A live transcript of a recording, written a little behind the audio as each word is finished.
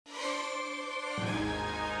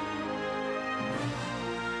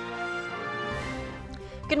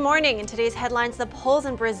Good morning. In today's headlines, the polls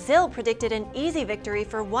in Brazil predicted an easy victory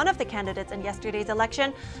for one of the candidates in yesterday's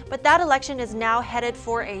election, but that election is now headed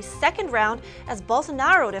for a second round as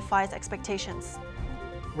Bolsonaro defies expectations.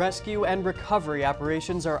 Rescue and recovery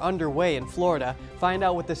operations are underway in Florida. Find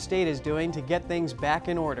out what the state is doing to get things back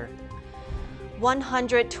in order.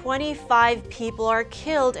 125 people are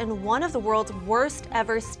killed in one of the world's worst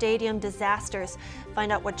ever stadium disasters. Find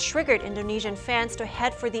out what triggered Indonesian fans to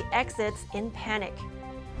head for the exits in panic.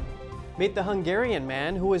 Meet the Hungarian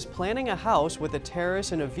man who was planning a house with a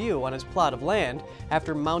terrace and a view on his plot of land.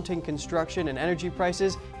 After mounting construction and energy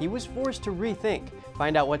prices, he was forced to rethink.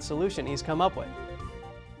 Find out what solution he's come up with.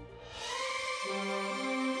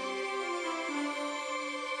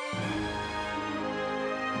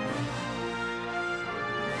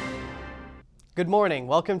 Good morning.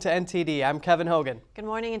 Welcome to NTD. I'm Kevin Hogan. Good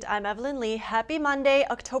morning, and I'm Evelyn Lee. Happy Monday,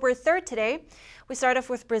 October 3rd today. We start off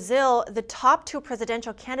with Brazil. The top two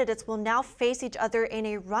presidential candidates will now face each other in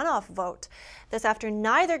a runoff vote. This after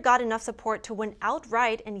neither got enough support to win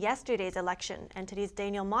outright in yesterday's election. NTD's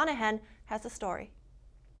Daniel Monahan has the story.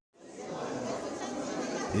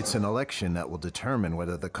 It's an election that will determine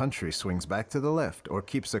whether the country swings back to the left or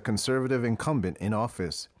keeps a conservative incumbent in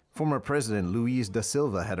office. Former President Luiz da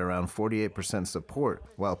Silva had around 48% support,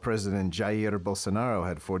 while President Jair Bolsonaro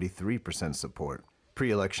had 43% support.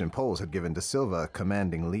 Pre-election polls had given da Silva a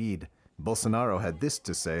commanding lead. Bolsonaro had this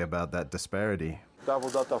to say about that disparity.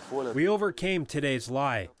 We overcame today's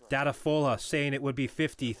lie. Datafolha saying it would be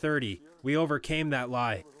 50-30. We overcame that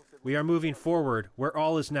lie. We are moving forward where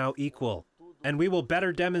all is now equal. And we will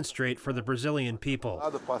better demonstrate for the Brazilian people.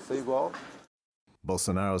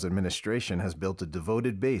 Bolsonaro's administration has built a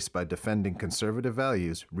devoted base by defending conservative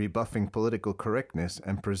values, rebuffing political correctness,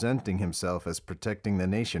 and presenting himself as protecting the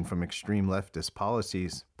nation from extreme leftist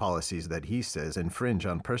policies that he says infringe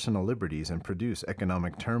on personal liberties and produce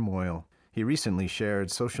economic turmoil. He recently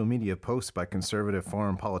shared social media posts by conservative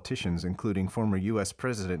foreign politicians, including former U.S.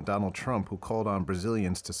 President Donald Trump, who called on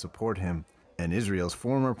Brazilians to support him. And Israel's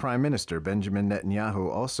former Prime Minister Benjamin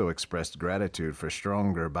Netanyahu also expressed gratitude for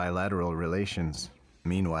stronger bilateral relations.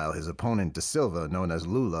 Meanwhile, his opponent da Silva, known as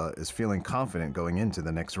Lula, is feeling confident going into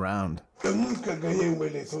the next round.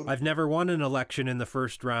 I've never won an election in the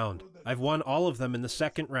first round. I've won all of them in the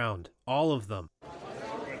second round. All of them.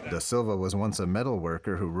 Da Silva was once a metal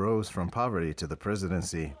worker who rose from poverty to the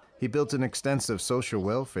presidency. He built an extensive social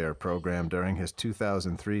welfare program during his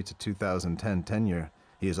 2003 to 2010 tenure.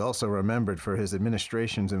 He is also remembered for his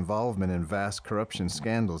administration's involvement in vast corruption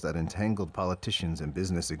scandals that entangled politicians and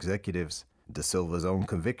business executives. Da Silva's own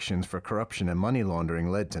convictions for corruption and money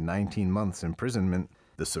laundering led to 19 months imprisonment.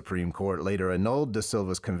 The Supreme Court later annulled da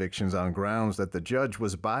Silva's convictions on grounds that the judge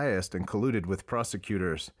was biased and colluded with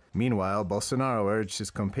prosecutors. Meanwhile, Bolsonaro urged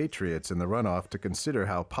his compatriots in the runoff to consider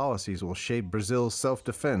how policies will shape Brazil's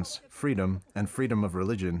self-defense, freedom, and freedom of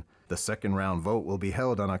religion. The second round vote will be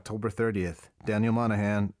held on October 30th. Daniel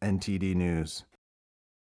Monahan, NTD News.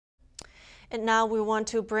 And now we want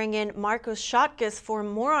to bring in Marcos Schottges for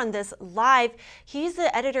more on this live. He's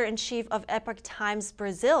the editor-in-chief of Epoch Times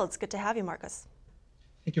Brazil. It's good to have you, Marcos.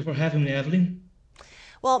 Thank you for having me, Evelyn.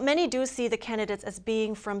 Well, many do see the candidates as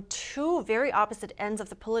being from two very opposite ends of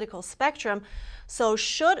the political spectrum. So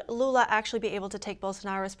should Lula actually be able to take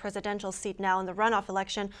Bolsonaro's presidential seat now in the runoff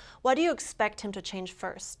election, what do you expect him to change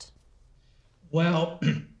first? Well,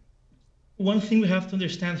 one thing we have to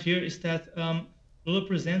understand here is that Lula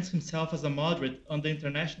presents himself as a moderate on the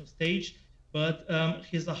international stage, but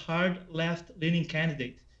he's a hard left-leaning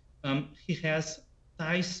candidate. He has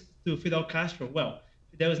ties to Fidel Castro. Well,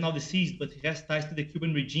 Fidel is now deceased, but he has ties to the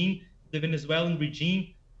Cuban regime, the Venezuelan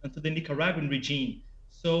regime, and to the Nicaraguan regime.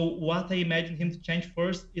 So what I imagine him to change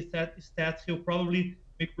first is that he'll probably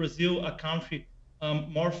make Brazil a country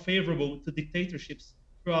more favorable to dictatorships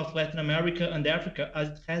throughout Latin America and Africa, as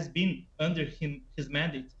it has been under his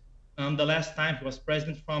mandate. The last time he was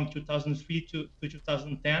president from 2003 to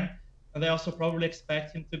 2010, and I also probably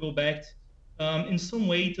expect him to go back in some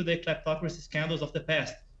way to the kleptocracy scandals of the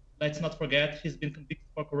past. Let's not forget he's been convicted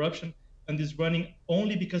for corruption and is running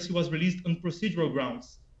only because he was released on procedural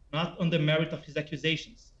grounds, not on the merit of his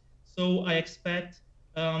accusations. So I expect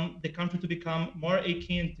the country to become more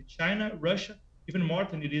akin to China, Russia, even more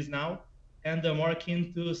than it is now, and more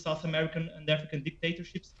akin to South American and African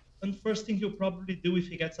dictatorships. And first thing he'll probably do if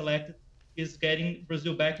he gets elected is getting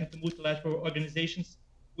Brazil back into multilateral organizations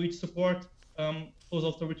which support those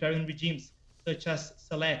authoritarian regimes, such as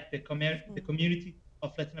SELEC, the Community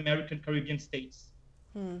of Latin American Caribbean States.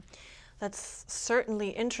 That's certainly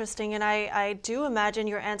interesting, and I do imagine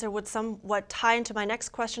your answer would somewhat tie into my next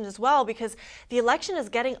question as well, because the election is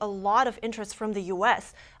getting a lot of interest from the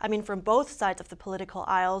U.S., I mean, from both sides of the political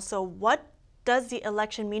aisle. So what does the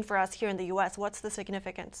election mean for us here in the U.S.? What's the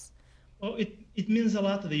significance? Well, it means a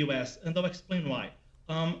lot to the U.S., and I'll explain why.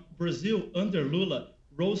 Brazil, under Lula,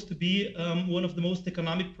 rose to be one of the most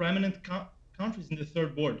economic prominent countries in the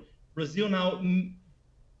third world. Brazil now,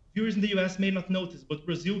 viewers in the U.S. may not notice, but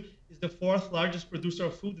Brazil is the fourth largest producer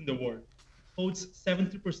of food in the world. It holds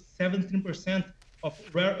 17% of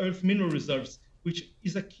rare earth mineral reserves, which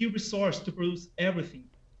is a key resource to produce everything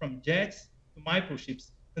from jets to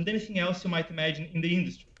microchips and anything else you might imagine in the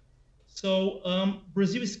industry. So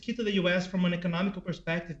Brazil is key to the U.S. from an economical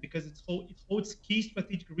perspective because it holds key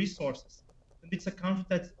strategic resources. And it's a country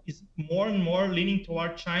that is more and more leaning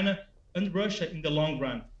toward China and Russia in the long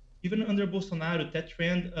run. Even under Bolsonaro, that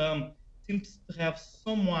trend seems to have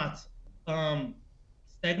somewhat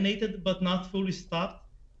stagnated, but not fully stopped.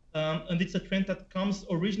 And it's a trend that comes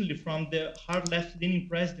originally from the hard left-leaning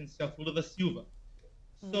presidency of Lula da Silva.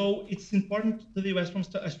 So it's important to the U.S. from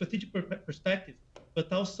a strategic perspective,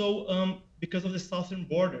 but also because of the southern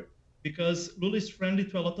border, because Lula is friendly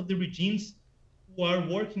to a lot of the regimes who are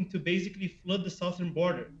working to basically flood the southern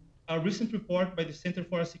border. A recent report by the Center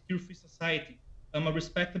for a Secure Free Society, a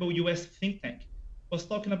respectable U.S. think tank, was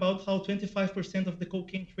talking about how 25% of the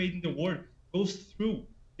cocaine trade in the world goes through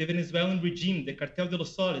the Venezuelan regime, the Cartel de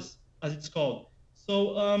los Soles, as it's called. So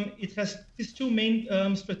it has these two main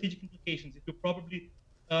strategic implications. It will probably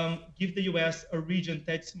give the U.S. a region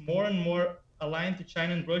that's more and more aligned to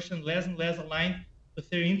China and Russia and less aligned with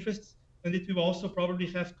their interests. And it will also probably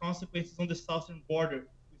have consequences on the southern border,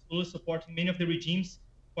 with Lula supporting many of the regimes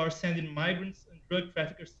who are sending migrants and drug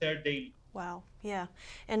traffickers there daily. Wow, yeah.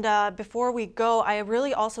 And before we go, I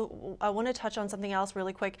want to touch on something else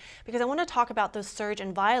really quick, because I want to talk about the surge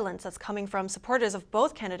in violence that's coming from supporters of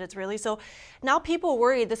both candidates, really. So now people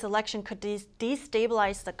worry this election could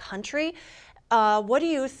destabilize the country. What do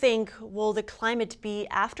you think will the climate be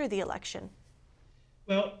after the election?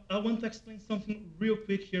 Well, I want to explain something real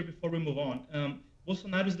quick here before we move on.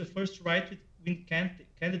 Bolsonaro is the first right-wing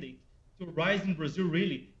candidate to rise in Brazil,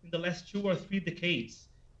 really, in the last 2 or 3 decades.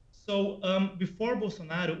 So before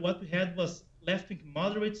Bolsonaro, what we had was left-wing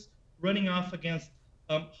moderates running off against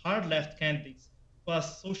hard left candidates,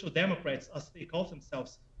 plus social democrats, as they call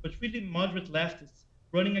themselves, but really moderate leftists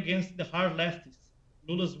running against the hard leftists,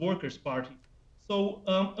 Lula's Workers' Party. So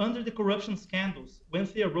under the corruption scandals, when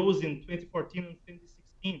they arose in 2014 and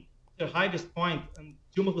 2016, their highest point, and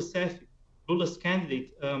Dilma Rousseff, Lula's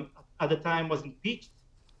candidate at the time, was impeached.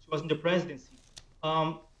 She was in the presidency.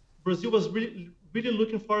 Brazil was really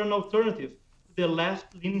looking for an alternative to the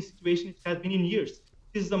left-leaning situation it had been in years.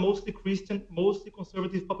 This is a mostly Christian, mostly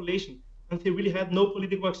conservative population, and they really had no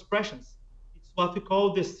political expressions. It's what we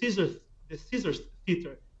call the scissors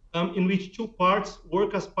theater, in which two parts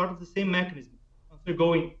work as part of the same mechanism. And they're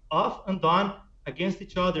going off and on against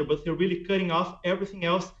each other, but they're really cutting off everything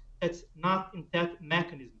else that's not in that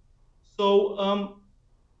mechanism. So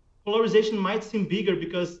polarization might seem bigger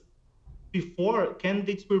because before,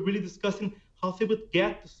 candidates were really discussing how they would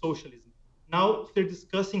get to socialism. Now they're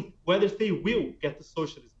discussing whether they will get to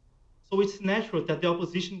socialism. So it's natural that the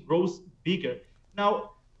opposition grows bigger.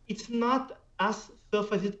 Now, it's not as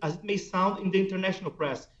tough as it may sound in the international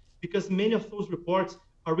press, because many of those reports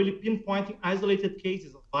are really pinpointing isolated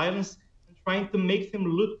cases of violence and trying to make them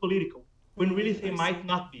look political, when really they might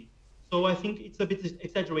not be. So I think it's a bit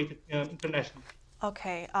exaggerated internationally.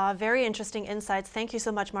 Okay, very interesting insights. Thank you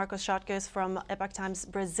so much, Marcos Schottges from Epoch Times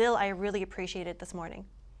Brazil. I really appreciate it this morning.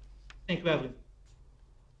 Thank you, Evelyn.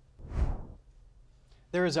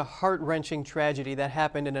 There is a heart-wrenching tragedy that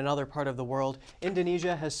happened in another part of the world.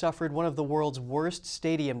 Indonesia has suffered one of the world's worst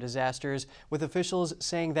stadium disasters, with officials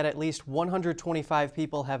saying that at least 125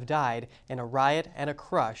 people have died in a riot and a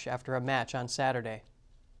crush after a match on Saturday.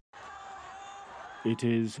 It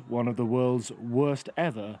is one of the world's worst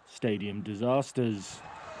ever stadium disasters.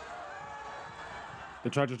 The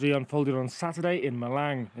tragedy unfolded on Saturday in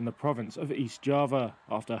Malang, in the province of East Java,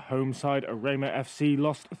 after home side Arema FC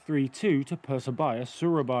lost 3-2 to Persebaya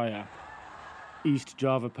Surabaya. East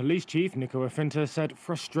Java Police Chief Nico Afinta said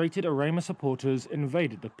frustrated Arema supporters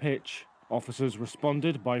invaded the pitch. Officers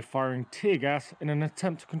responded by firing tear gas in an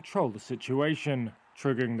attempt to control the situation,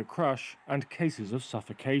 triggering the crush and cases of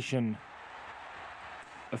suffocation.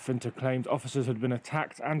 Afinta claimed officers had been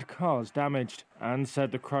attacked and cars damaged, and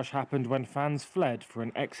said the crush happened when fans fled for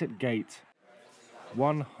an exit gate.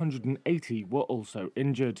 180 were also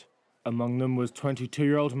injured. Among them was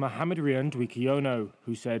 22-year-old Mohamed Rian Dwikiono,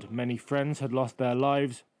 who said many friends had lost their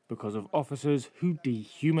lives, because of officers who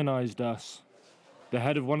dehumanized us. The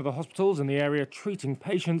head of one of the hospitals in the area treating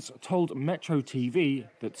patients told Metro TV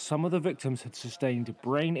that some of the victims had sustained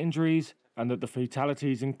brain injuries and that the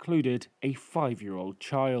fatalities included a 5-year-old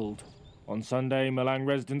child. On Sunday, Malang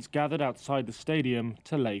residents gathered outside the stadium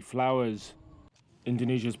to lay flowers.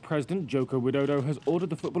 Indonesia's president, Joko Widodo, has ordered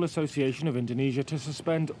the Football Association of Indonesia to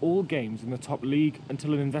suspend all games in the top league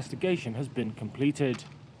until an investigation has been completed.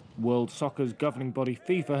 World Soccer's governing body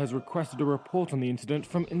FIFA has requested a report on the incident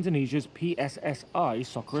from Indonesia's PSSI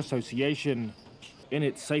Soccer Association. In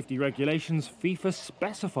its safety regulations, FIFA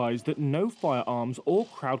specifies that no firearms or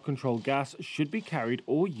crowd control gas should be carried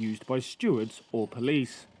or used by stewards or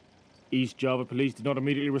police. East Java Police did not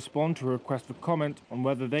immediately respond to a request for comment on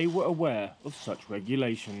whether they were aware of such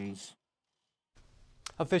regulations.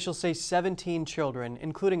 Officials say 17 children,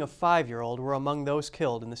 including a 5-year-old, were among those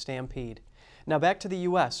killed in the stampede. Now back to the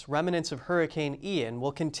U.S. Remnants of Hurricane Ian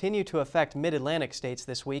will continue to affect mid-Atlantic states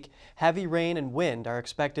this week. Heavy rain and wind are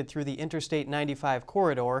expected through the Interstate 95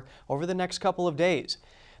 corridor over the next couple of days.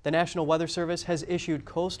 The National Weather Service has issued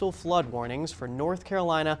coastal flood warnings for North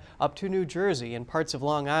Carolina up to New Jersey and parts of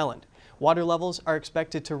Long Island. Water levels are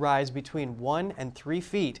expected to rise between 1 and 3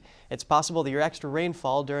 feet. It's possible that your extra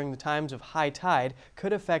rainfall during the times of high tide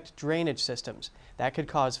could affect drainage systems. That could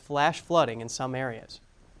cause flash flooding in some areas.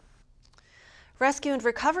 Rescue and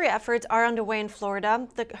recovery efforts are underway in Florida.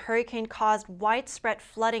 The hurricane caused widespread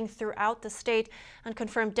flooding throughout the state, and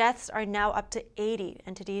confirmed deaths are now up to 80.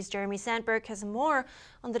 NTD's Jeremy Sandberg has more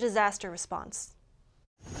on the disaster response.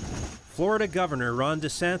 Florida Governor Ron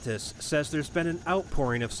DeSantis says there's been an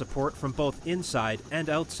outpouring of support from both inside and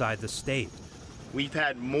outside the state. We've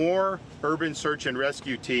had more urban search and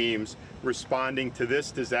rescue teams responding to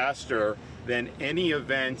this disaster than any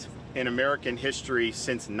event in American history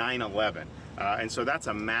since 9/11. And so that's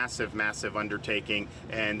a massive, massive undertaking,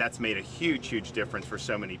 and that's made a huge, huge difference for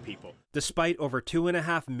so many people. Despite over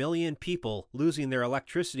 2.5 million people losing their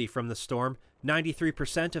electricity from the storm,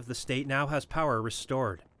 93% of the state now has power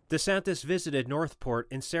restored. DeSantis visited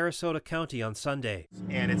Northport in Sarasota County on Sunday.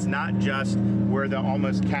 And it's not just where the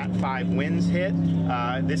almost Cat 5 winds hit.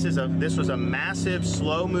 This was a massive,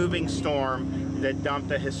 slow-moving storm that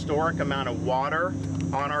dumped a historic amount of water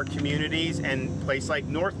on our communities, and a place like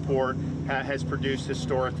Northport has produced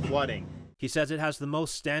historic flooding. He says it has the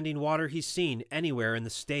most standing water he's seen anywhere in the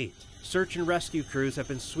state. Search and rescue crews have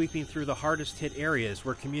been sweeping through the hardest hit areas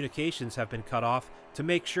where communications have been cut off to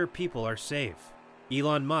make sure people are safe.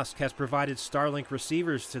 Elon Musk has provided Starlink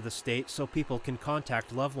receivers to the state so people can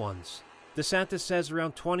contact loved ones. DeSantis says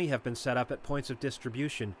around 20 have been set up at points of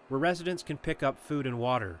distribution where residents can pick up food and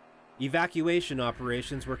water. Evacuation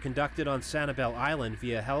operations were conducted on Sanibel Island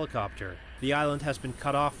via helicopter. The island has been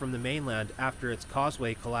cut off from the mainland after its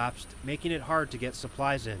causeway collapsed, making it hard to get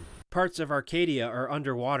supplies in. Parts of Arcadia are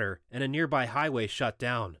underwater and a nearby highway shut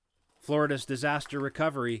down. Florida's disaster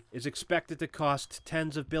recovery is expected to cost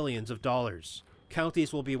tens of billions of dollars.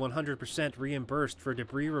 Counties will be 100% reimbursed for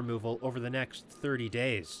debris removal over the next 30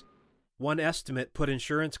 days. One estimate put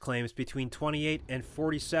insurance claims between $28 and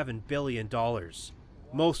 $47 billion.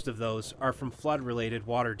 Most of those are from flood-related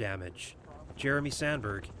water damage. Jeremy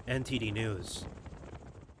Sandberg, NTD News.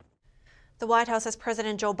 The White House says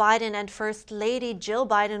President Joe Biden and First Lady Jill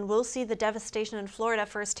Biden will see the devastation in Florida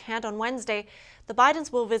firsthand on Wednesday. The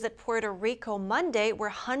Bidens will visit Puerto Rico Monday, where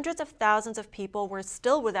hundreds of thousands of people were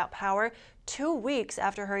still without power 2 weeks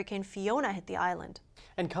after Hurricane Fiona hit the island.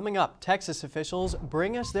 And coming up, Texas officials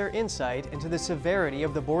bring us their insight into the severity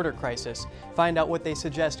of the border crisis. Find out what they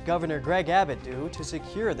suggest Governor Greg Abbott do to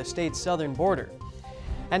secure the state's southern border.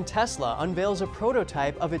 And Tesla unveils a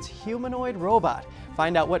prototype of its humanoid robot.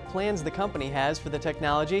 Find out what plans the company has for the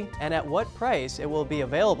technology and at what price it will be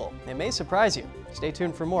available. It may surprise you. Stay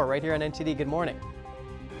tuned for more right here on NTD Good Morning.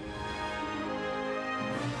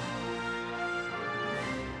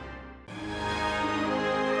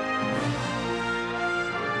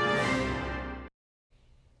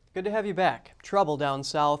 Good to have you back. Trouble down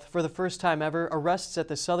south. For the first time ever, arrests at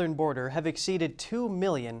the southern border have exceeded 2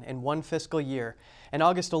 million in one fiscal year. In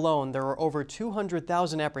August alone, there were over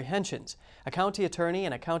 200,000 apprehensions. A county attorney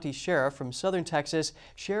and a county sheriff from southern Texas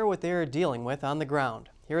share what they are dealing with on the ground.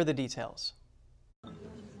 Here are the details.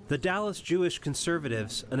 The Dallas Jewish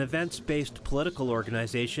Conservatives, an events-based political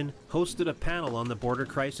organization, hosted a panel on the border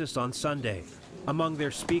crisis on Sunday. Among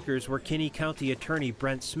their speakers were Kinney County Attorney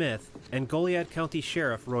Brent Smith and Goliad County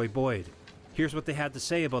Sheriff Roy Boyd. Here's what they had to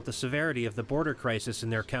say about the severity of the border crisis in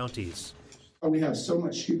their counties. We have so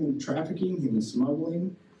much human trafficking, human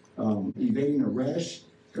smuggling, evading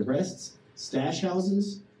arrests, stash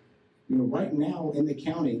houses. Right now in the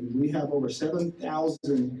county, we have over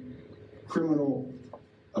 7,000 criminal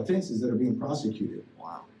offenses that are being prosecuted.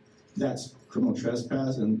 Wow. That's criminal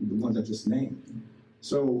trespass and the ones I just named.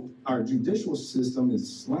 So our judicial system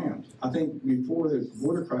is slammed. I think before the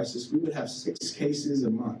border crisis, we would have 6 cases a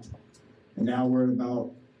month. And now we're at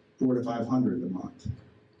about 400 to 500 a month.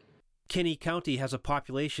 Kinney County has a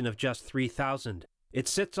population of just 3,000. It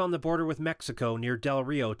sits on the border with Mexico near Del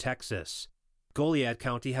Rio, Texas. Goliad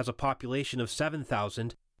County has a population of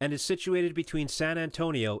 7,000 and is situated between San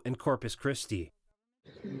Antonio and Corpus Christi.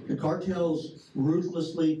 The cartels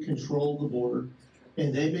ruthlessly control the border,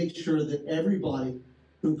 and they make sure that everybody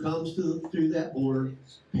who comes through that border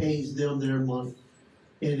pays them their money.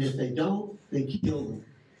 And if they don't, they kill them.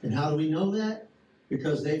 And how do we know that?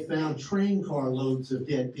 Because they found train car loads of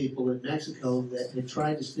dead people in Mexico that had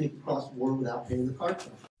tried to sneak across the border without paying the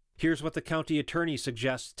cartel. Here's what the county attorney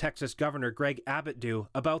suggests Texas Governor Greg Abbott do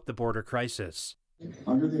about the border crisis.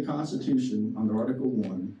 Under the Constitution, under Article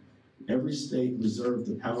 1, every state reserved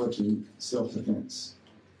the power to self-defense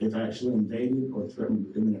if actually invaded or threatened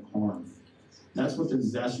with imminent harm. That's what the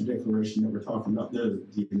disaster declaration that we're talking about,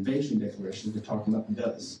 the invasion declaration we're talking about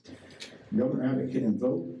does. Governor Abbott can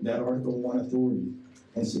invoke that Article 1 authority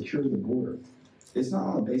and secure the border. It's not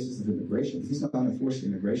on the basis of immigration. He's not enforcing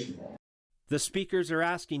immigration law. The speakers are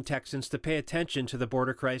asking Texans to pay attention to the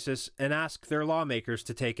border crisis and ask their lawmakers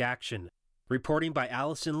to take action. Reporting by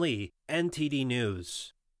Allison Lee, NTD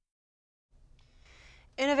News.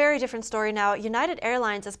 In a very different story now, United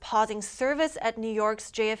Airlines is pausing service at New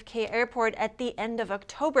York's JFK Airport at the end of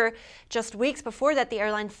October. Just weeks before that, the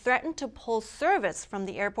airline threatened to pull service from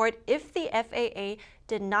the airport if the FAA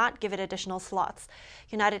did not give it additional slots.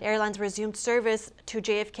 United Airlines resumed service to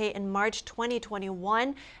JFK in March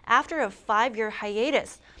 2021 after a 5-year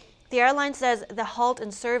hiatus. The airline says the halt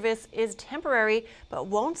in service is temporary, but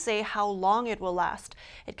won't say how long it will last.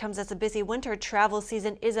 It comes as a busy winter travel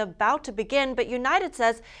season is about to begin, but United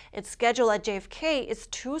says its schedule at JFK is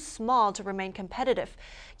too small to remain competitive.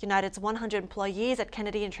 United's 100 employees at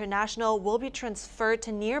Kennedy International will be transferred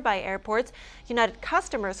to nearby airports. United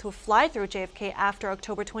customers who fly through JFK after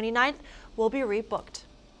October 29th will be rebooked.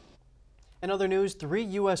 In other news, 3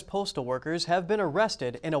 U.S. postal workers have been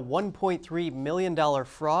arrested in a $1.3 million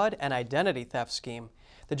fraud and identity theft scheme.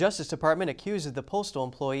 The Justice Department accuses the postal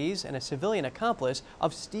employees and a civilian accomplice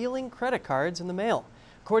of stealing credit cards in the mail.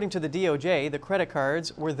 According to the DOJ, the credit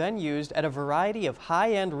cards were then used at a variety of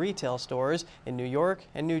high-end retail stores in New York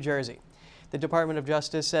and New Jersey. The Department of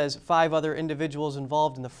Justice says 5 other individuals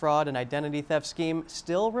involved in the fraud and identity theft scheme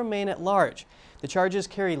still remain at large. The charges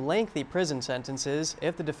carry lengthy prison sentences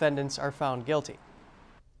if the defendants are found guilty.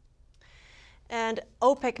 And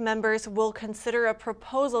OPEC members will consider a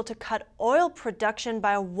proposal to cut oil production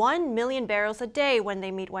by 1 million barrels a day when they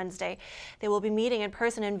meet Wednesday. They will be meeting in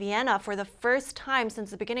person in Vienna for the first time since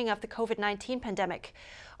the beginning of the COVID-19 pandemic.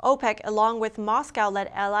 OPEC, along with Moscow-led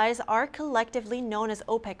allies, are collectively known as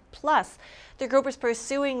OPEC+. The group is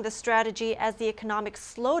pursuing the strategy as the economic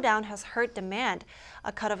slowdown has hurt demand.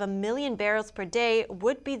 A cut of 1 million barrels per day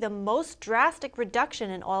would be the most drastic reduction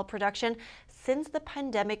in oil production since the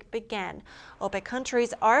pandemic began. OPEC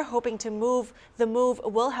countries are hoping the move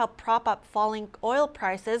will help prop up falling oil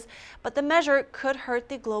prices, but the measure could hurt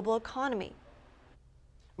the global economy.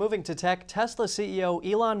 Moving to tech, Tesla CEO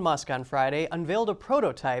Elon Musk on Friday unveiled a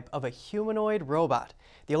prototype of a humanoid robot.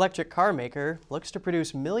 The electric car maker looks to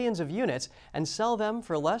produce millions of units and sell them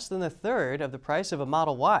for less than a third of the price of a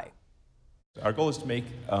Model Y. Our goal is to make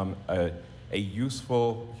a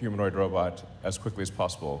useful humanoid robot as quickly as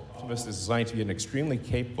possible. Optimus is designed to be an extremely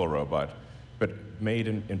capable robot, but made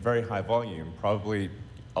in very high volume, probably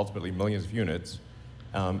ultimately millions of units,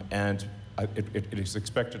 and it is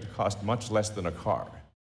expected to cost much less than a car.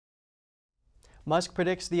 Musk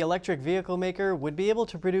predicts the electric vehicle maker would be able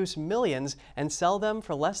to produce millions and sell them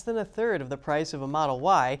for less than a third of the price of a Model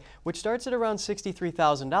Y, which starts at around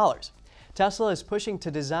 $63,000. Tesla is pushing to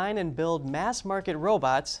design and build mass-market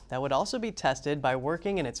robots that would also be tested by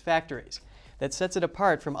working in its factories. That sets it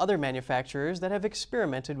apart from other manufacturers that have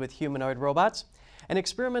experimented with humanoid robots. An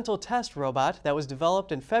experimental test robot that was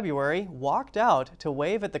developed in February walked out to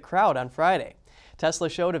wave at the crowd on Friday. Tesla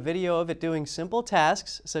showed a video of it doing simple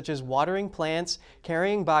tasks such as watering plants,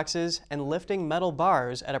 carrying boxes, and lifting metal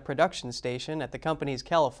bars at a production station at the company's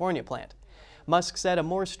California plant. Musk said a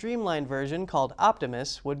more streamlined version called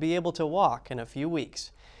Optimus would be able to walk in a few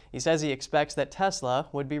weeks. He says he expects that Tesla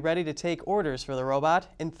would be ready to take orders for the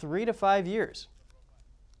robot in 3 to 5 years.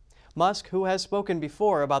 Musk, who has spoken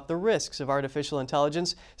before about the risks of artificial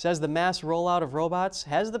intelligence, says the mass rollout of robots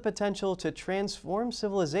has the potential to transform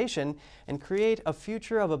civilization and create a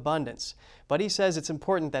future of abundance. But he says it's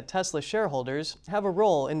important that Tesla shareholders have a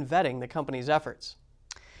role in vetting the company's efforts.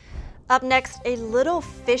 Up next, a little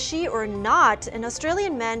fishy or not, an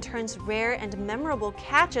Australian man turns rare and memorable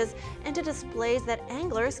catches into displays that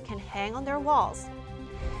anglers can hang on their walls.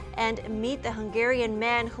 And meet the Hungarian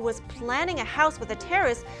man who was planning a house with a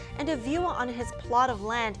terrace and a view on his plot of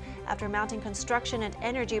land. After mounting construction and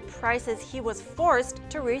energy prices, he was forced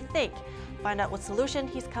to rethink. Find out what solution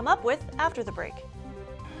he's come up with after the break.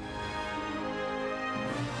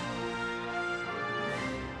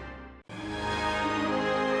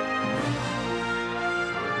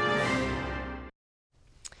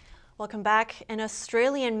 Welcome back. An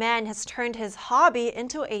Australian man has turned his hobby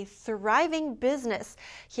into a thriving business.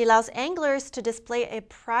 He allows anglers to display a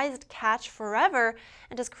prized catch forever,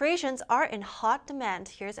 and his creations are in hot demand.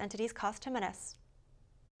 Here's NTD's Cost Jimenez.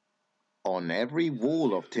 On every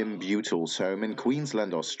wall of Tim Butel's home in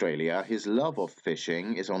Queensland, Australia, his love of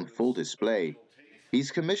fishing is on full display. He's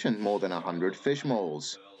commissioned more than 100 fish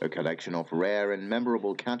molds, a collection of rare and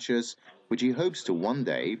memorable catches, which he hopes to one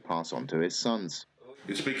day pass on to his sons.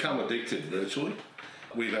 It's become addictive virtually.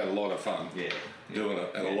 We've had a lot of fun doing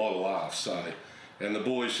it and a lot of laughs, and the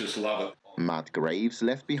boys just love it. Matt Graves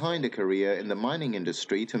left behind a career in the mining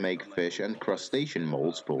industry to make fish and crustacean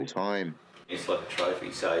molds full-time. It's like a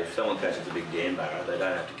trophy, so if someone catches a big gambara, they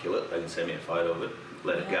don't have to kill it, they can send me a photo of it,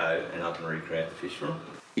 let it go, and I can recreate the fish for them.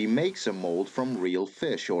 He makes a mold from real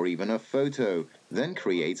fish or even a photo, then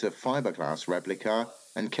creates a fiberglass replica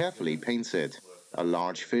and carefully paints it. A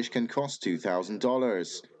large fish can cost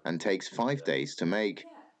 $2,000 and takes 5 days to make.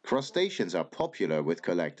 Crustaceans are popular with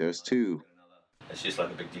collectors too. It's just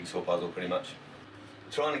like a big jigsaw puzzle pretty much.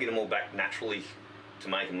 Trying to get them all back naturally to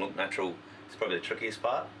make them look natural is probably the trickiest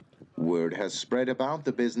part. Word has spread about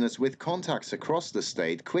the business with contacts across the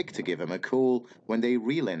state quick to give him a call when they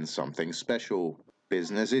reel in something special.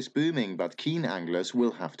 Business is booming, but keen anglers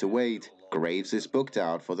will have to wait. Graves is booked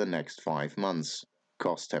out for the next 5 months.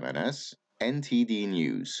 Cost Jimenez, NTD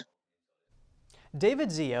News.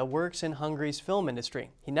 David Zia works in Hungary's film industry.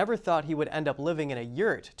 He never thought he would end up living in a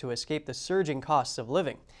yurt to escape the surging costs of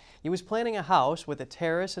living. He was planning a house with a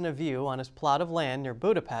terrace and a view on his plot of land near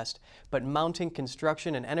Budapest, but mounting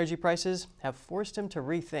construction and energy prices have forced him to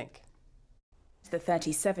rethink. The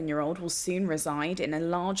 37-year-old will soon reside in a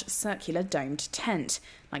large circular domed tent,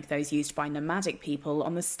 like those used by nomadic people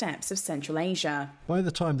on the steppes of Central Asia. By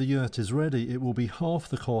the time the yurt is ready, it will be half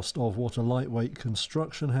the cost of what a lightweight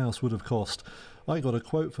construction house would have cost. I got a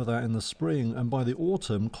quote for that in the spring, and by the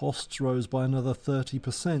autumn, costs rose by another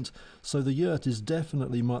 30%, so the yurt is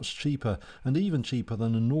definitely much cheaper, and even cheaper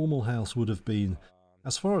than a normal house would have been.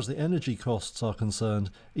 As far as the energy costs are concerned,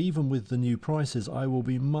 even with the new prices, I will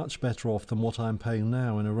be much better off than what I am paying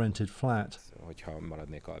now in a rented flat.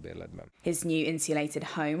 His new insulated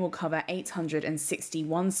home will cover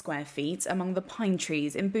 861 square feet among the pine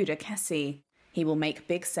trees in Budakeszi. He will make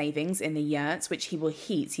big savings in the yurt, which he will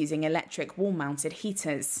heat using electric wall-mounted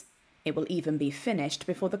heaters. It will even be finished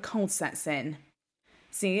before the cold sets in.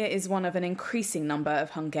 Zia is one of an increasing number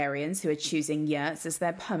of Hungarians who are choosing yurts as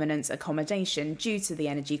their permanent accommodation due to the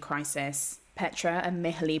energy crisis. Petra and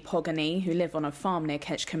Mihaly Pogani, who live on a farm near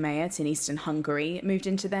Kecskemét in eastern Hungary, moved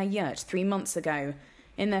into their yurt 3 months ago.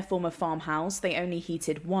 In their former farmhouse, they only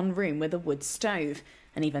heated one room with a wood stove,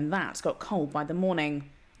 and even that got cold by the morning.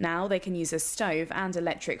 Now they can use a stove and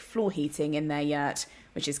electric floor heating in their yurt,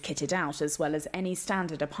 which is kitted out as well as any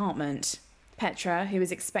standard apartment. Petra, who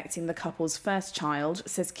is expecting the couple's first child,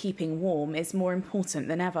 says keeping warm is more important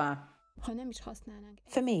than ever.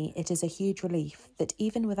 For me, it is a huge relief that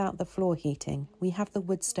even without the floor heating, we have the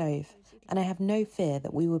wood stove, and I have no fear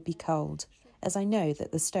that we will be cold, as I know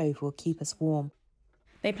that the stove will keep us warm.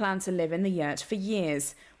 They plan to live in the yurt for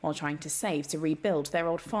years, while trying to save to rebuild their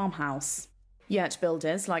old farmhouse. Yurt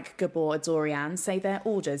builders like Gabor Adorian say their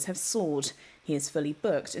orders have soared. He is fully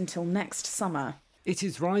booked until next summer. It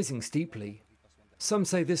is rising steeply. Some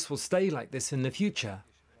say this will stay like this in the future,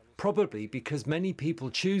 probably because many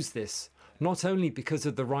people choose this, not only because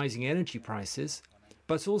of the rising energy prices,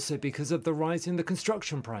 but also because of the rise in the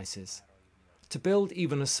construction prices. To build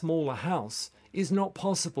even a smaller house is not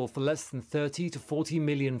possible for less than 30 to 40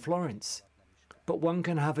 million florins, but one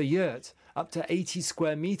can have a yurt up to 80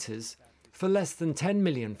 square meters for less than 10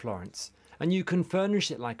 million florins, and you can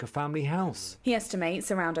furnish it like a family house. He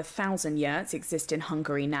estimates around 1,000 yurts exist in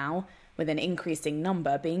Hungary now, with an increasing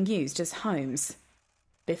number being used as homes.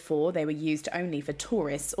 Before, they were used only for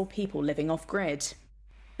tourists or people living off-grid.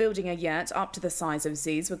 Building a yurt up to the size of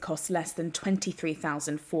Z's would cost less than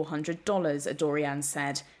 $23,400, Dorian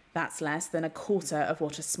said. That's less than a quarter of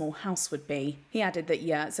what a small house would be. He added that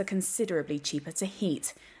yurts are considerably cheaper to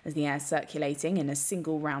heat, as the air circulating in a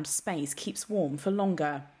single round space keeps warm for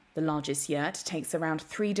longer. The largest yurt takes around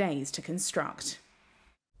 3 days to construct.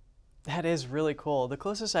 That is really cool. The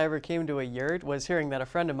closest I ever came to a yurt was hearing that a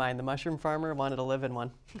friend of mine, the mushroom farmer, wanted to live in one.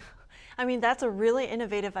 I mean, that's a really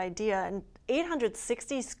innovative idea. And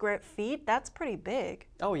 860 square feet, that's pretty big.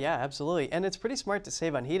 Oh yeah, absolutely. And it's pretty smart to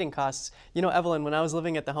save on heating costs. You know, Evelyn, when I was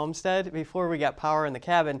living at the homestead, before we got power in the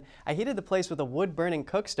cabin, I heated the place with a wood-burning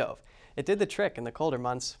cook stove. It did the trick in the colder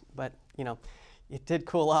months, but, you know, it did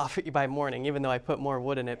cool off by morning, even though I put more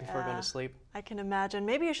wood in it before going to sleep. I can imagine.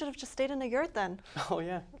 Maybe you should have just stayed in a yurt then. Oh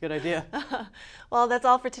yeah, good idea. Well, that's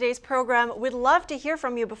all for today's program. We'd love to hear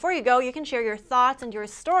from you. Before you go, you can share your thoughts and your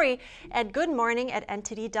story at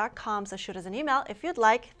goodmorning@ntd.com. So shoot us an email if you'd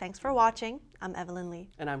like. Thanks for watching. I'm Evelyn Lee.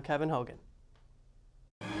 And I'm Kevin Hogan.